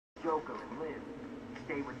Joker and live.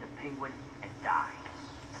 Stay with the Penguin and die.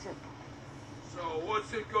 Simple. So,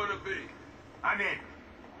 what's it gonna be? I'm in.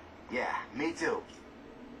 Yeah, me too.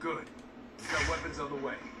 Good. We've got weapons on the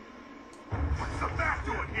way. What's the bat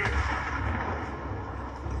doing here?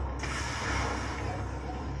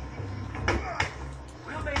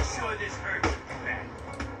 We'll make sure this hurts you bad.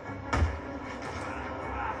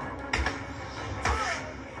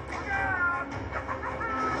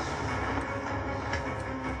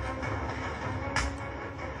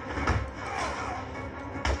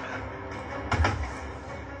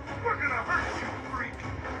 We're gonna hurt you, freak!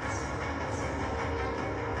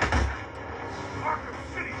 Arkham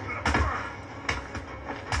City's gonna burn!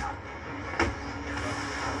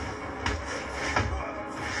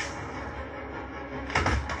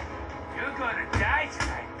 You're gonna die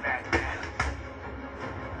tonight, Batman.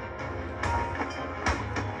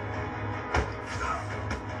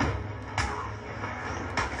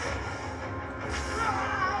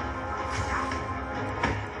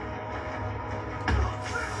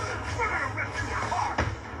 We're gonna rip you apart!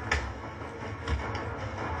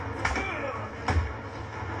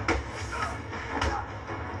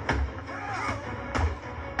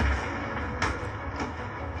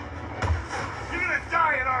 You're gonna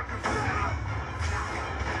die in Arkham City!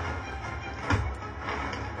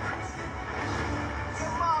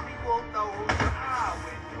 Your mommy won't know who you are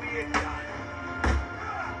when we're done.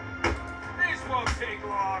 This won't take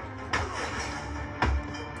long.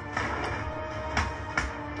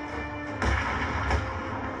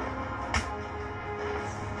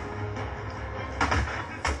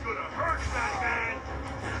 This is gonna hurt, Batman!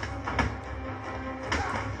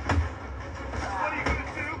 What are you gonna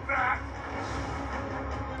do, Bat?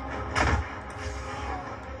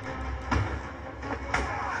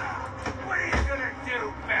 What are you gonna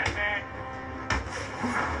do, Batman?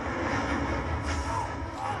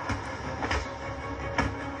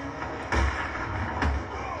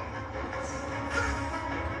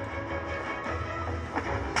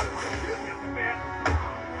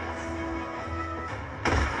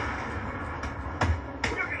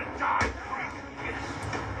 You're gonna die, freak!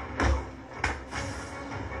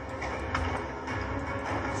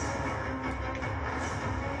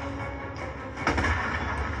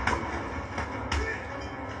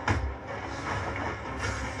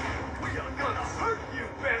 We are gonna hurt you,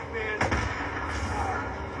 Batman!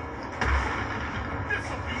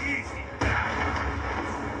 This'll be easy, Bat!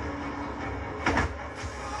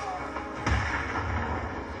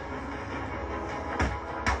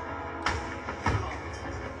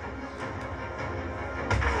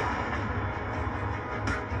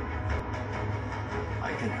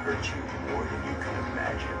 I can hurt you more than you can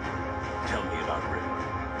imagine. Tell me about Riddler.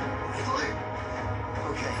 Riddler?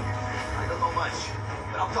 Okay, I don't know much,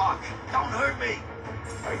 but I'll talk. Don't hurt me!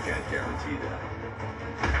 I can't guarantee that.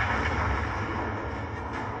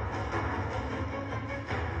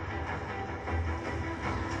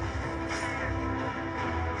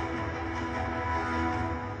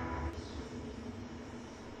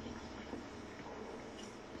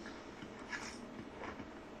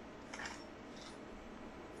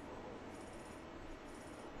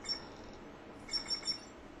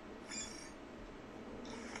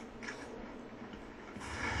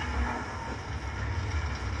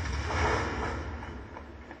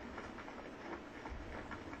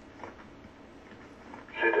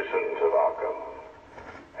 Citizens of Arkham,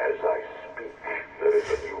 as I speak, there is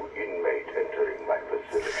a new inmate entering my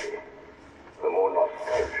facility. The more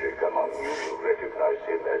nostalgic among you will recognize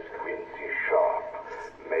him as Quincy Sharp,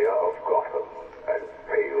 Mayor of Gotham and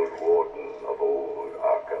failed warden of old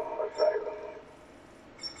Arkham Asylum.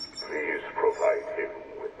 Please provide him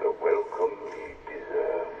with the welcome he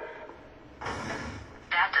deserves.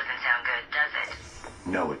 That doesn't sound good, does it?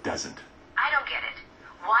 No, it doesn't. I don't get it.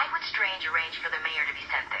 Why would Strange arrange for the mayor to be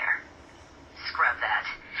sent there? Scrub that.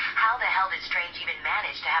 How the hell did Strange even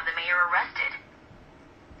manage to have the mayor arrested?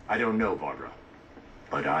 I don't know, Barbara.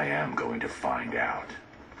 But I am going to find out.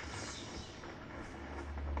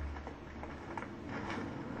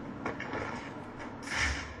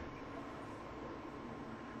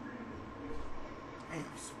 Hey,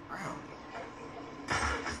 surrounded. I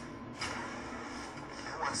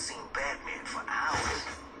want to see Batman for hours.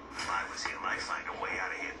 If I was him, I'd find a way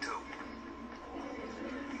out of here, too.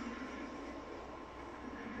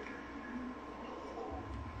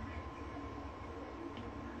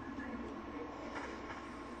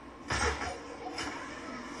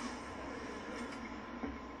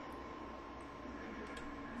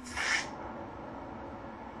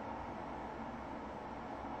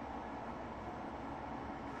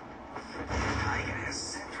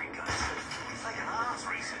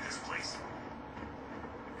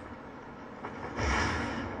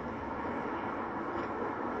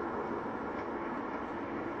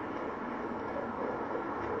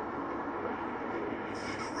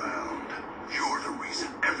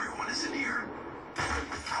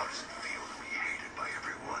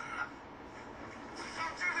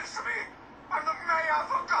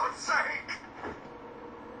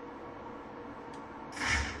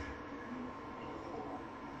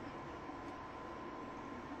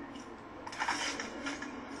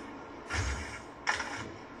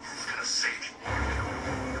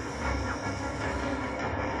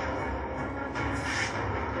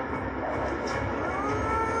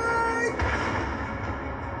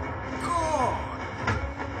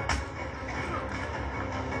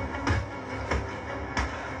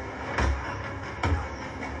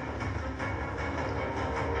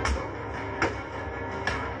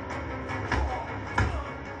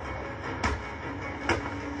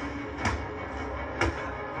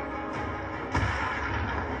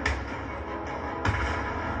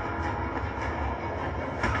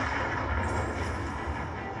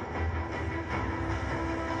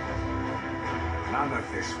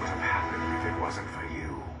 this would have happened if it wasn't for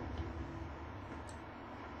you.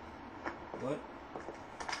 What?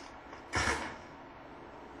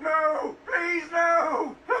 No! Please,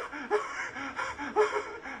 no!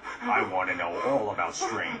 I want to know all about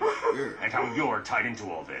Strange and how you're tied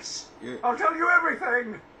into all this. I'll tell you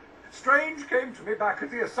everything! Strange came to me back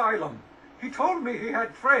at the asylum. He told me he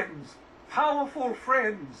had friends. Powerful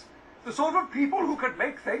friends. The sort of people who could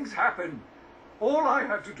make things happen. All I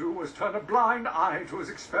had to do was turn a blind eye to his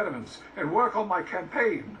experiments and work on my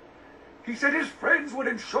campaign. He said his friends would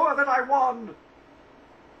ensure that I won.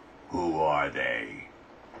 Who are they?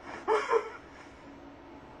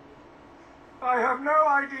 I have no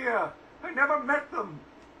idea. I never met them.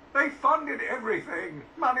 They funded everything.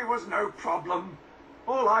 Money was no problem.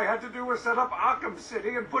 All I had to do was set up Arkham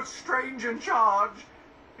City and put Strange in charge.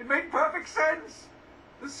 It made perfect sense.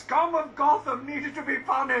 The scum of Gotham needed to be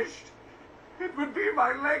punished. It would be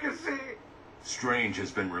my legacy. Strange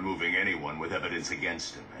has been removing anyone with evidence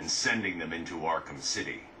against him and sending them into Arkham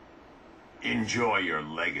City. Enjoy your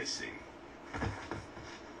legacy.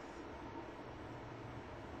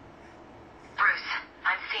 Bruce,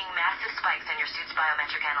 I'm seeing massive spikes on your suit's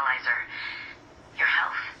biometric analyzer. Your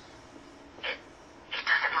health. It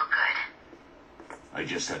doesn't look good. I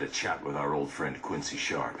just had a chat with our old friend Quincy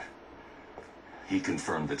Sharp. He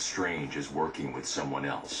confirmed that Strange is working with someone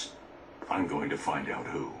else. I'm going to find out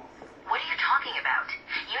who. What are you talking about?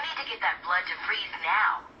 You need to get that blood to freeze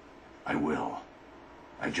now. I will.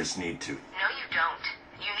 I just need to. No, you don't.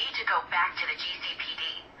 You need to go back to the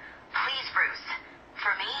GCPD. Please, Bruce.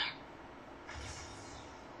 For me?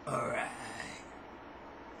 Alright.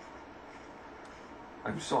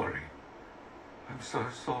 I'm sorry. I'm so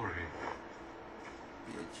sorry.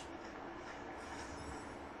 Bitch.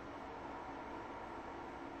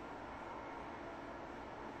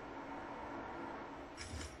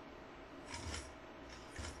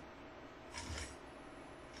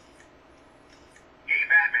 Hey,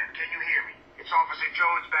 Batman, can you hear me? It's Officer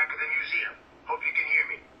Jones back at the museum. Hope you can hear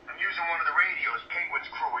me. I'm using one of the radios Penguin's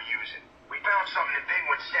crew are using. We found something in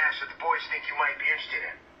Penguin's stash that the boys think you might be interested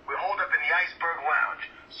in. We're holed up in the Iceberg Lounge.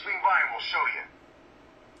 Swing by and we'll show you.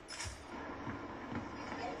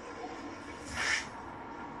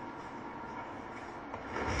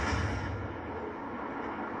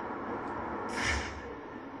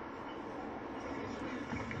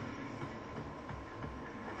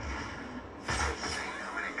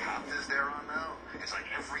 How many copters there are now? It's like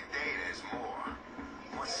every day there's more.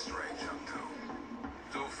 What's Strange up to?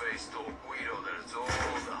 Two-Face told Guido that it's all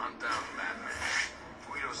to hunt down Batman.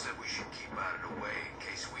 Guido said we should keep out of the way in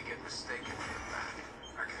case we get mistaken for the Bat.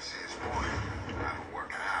 I can see his point. I haven't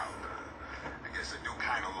worked it out. I guess I do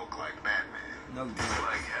kind of look like Batman. No Look good.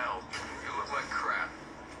 like hell. You look like crap.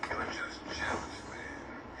 You're just jealous, man.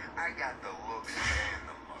 I got the looks and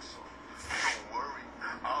the muscle. Don't worry.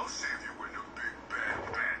 I'll save you when the big bad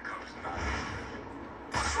bat comes knocking.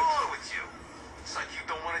 What's wrong with you? It's like you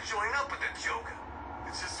don't want to join up with the Joker.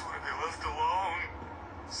 It's just want to be left alone.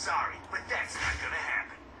 Sorry, but that's not gonna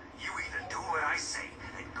happen. You either do what I say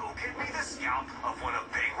and go get me the scalp of one of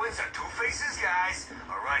Penguin's or Two-Face's guys,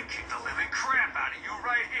 or I kick the living crap out of you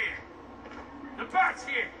right here. The Bat's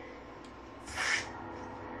here!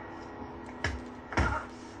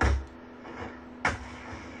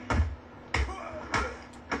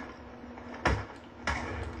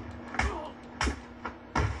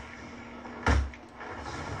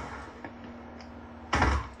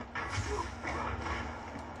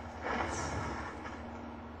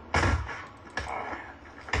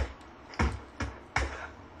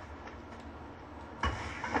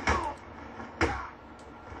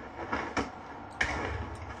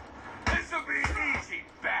 This'll be easy,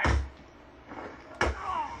 Bat!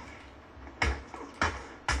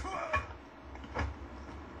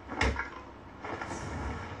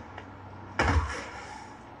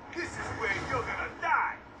 This is where you're gonna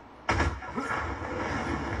die.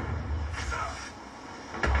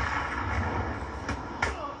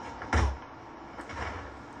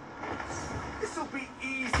 This'll be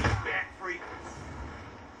easy, Bat Freak.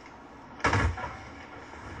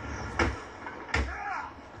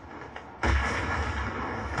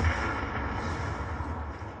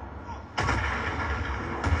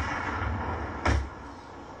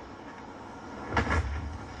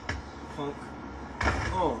 Punk.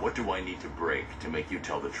 Oh. What do I need to break to make you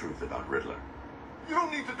tell the truth about Riddler? You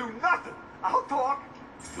don't need to do nothing. I'll talk.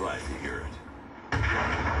 Glad to hear it.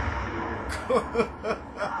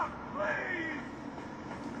 Please!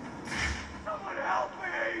 Someone help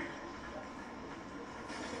me!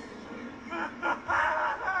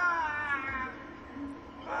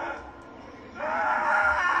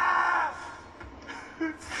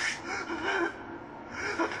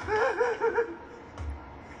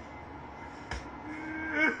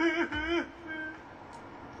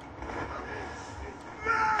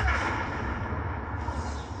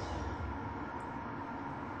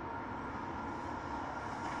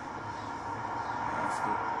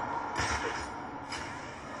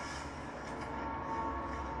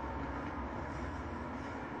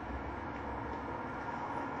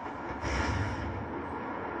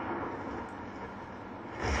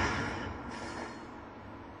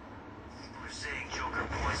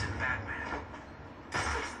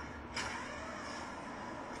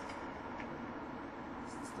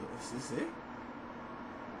 Is it?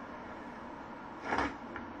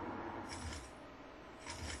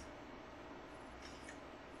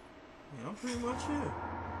 Yeah, I'm pretty much here.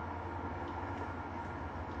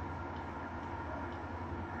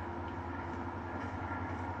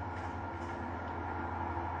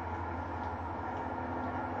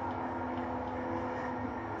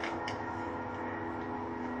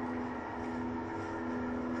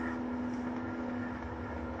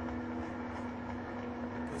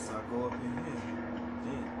 Guess I'll go up in here.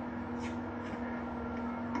 Damn.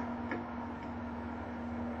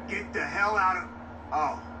 Get the hell out of...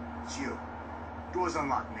 Oh, it's you. Door's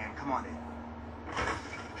unlocked, man. Come on in.